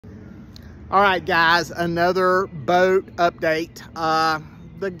All right, guys, another boat update.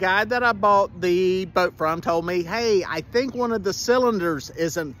 The guy that I bought the boat from told me, hey, I think one of the cylinders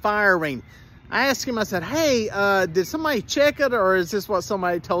isn't firing. I asked him, I said, hey, did somebody check it, or is this what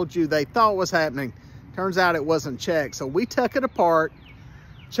somebody told you they thought was happening? Turns out it wasn't checked. So we took it apart,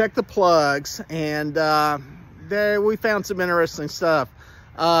 checked the plugs, and there we found some interesting stuff.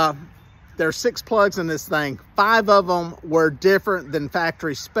 There's 6 plugs in this thing. 5 of them were different than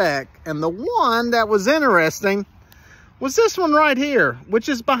factory spec. And the one that was interesting was this one right here, which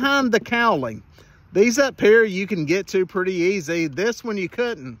is behind the cowling. These up here you can get to pretty easy. This one you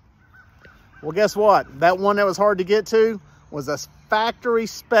couldn't. Well, guess what? That one that was hard to get to was a factory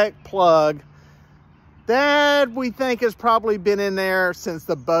spec plug that we think has probably been in there since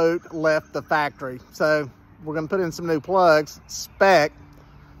the boat left the factory. So we're gonna put in some new plugs, spec,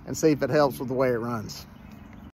 and see if it helps with the way it runs.